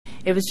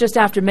It was just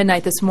after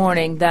midnight this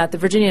morning that the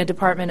Virginia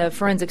Department of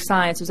Forensic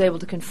Science was able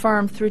to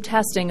confirm through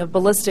testing of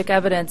ballistic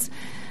evidence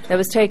that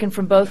was taken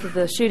from both of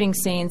the shooting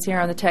scenes here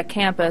on the Tech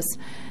campus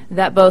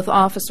that both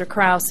Officer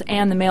Krause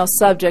and the male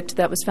subject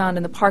that was found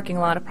in the parking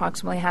lot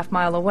approximately a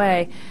half-mile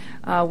away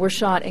were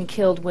shot and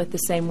killed with the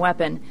same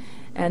weapon.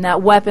 And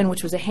that weapon,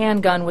 which was a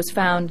handgun, was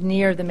found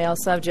near the male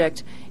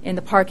subject in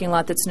the parking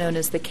lot that's known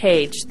as the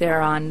Cage there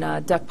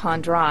on Duck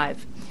Pond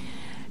Drive.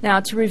 Now,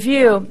 to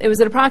review, it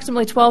was at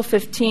approximately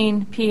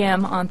 12:15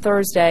 p.m. on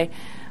Thursday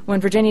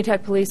when Virginia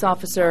Tech Police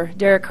Officer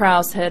Derek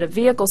Krause had a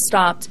vehicle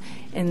stopped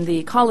in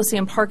the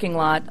Coliseum parking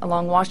lot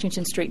along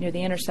Washington Street near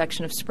the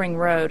intersection of Spring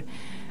Road.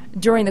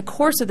 During the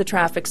course of the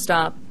traffic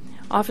stop,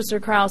 Officer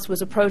Krause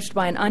was approached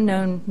by an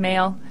unknown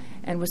male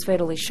and was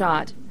fatally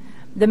shot.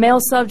 The male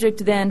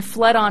subject then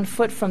fled on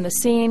foot from the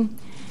scene,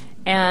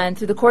 and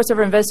through the course of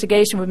our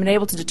investigation, we've been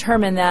able to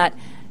determine that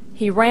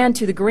he ran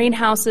to the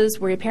greenhouses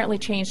where he apparently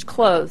changed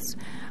clothes,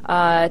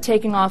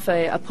 taking off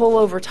a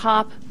pullover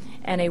top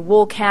and a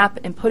wool cap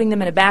and putting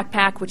them in a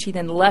backpack, which he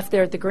then left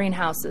there at the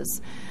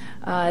greenhouses.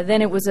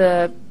 Then it was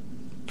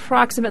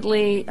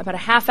approximately about a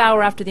half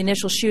hour after the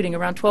initial shooting,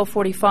 around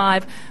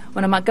 12:45,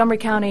 when a Montgomery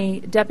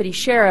County deputy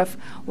sheriff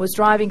was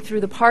driving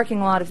through the parking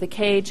lot of the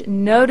Cage,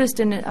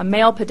 noticed a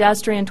male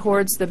pedestrian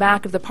towards the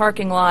back of the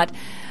parking lot,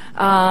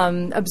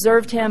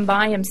 observed him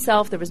by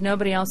himself. There was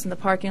nobody else in the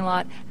parking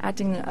lot,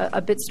 acting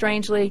a bit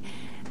strangely.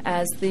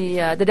 As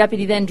the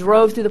deputy then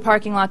drove through the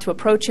parking lot to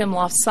approach him,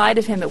 lost sight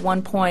of him at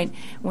one point.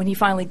 When he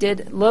finally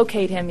did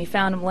locate him, he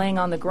found him laying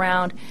on the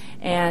ground,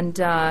 and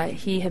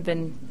he had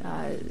been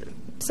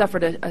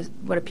suffered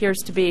what appears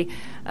to be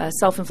a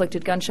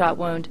self-inflicted gunshot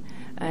wound,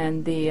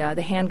 and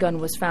the handgun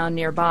was found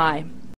nearby.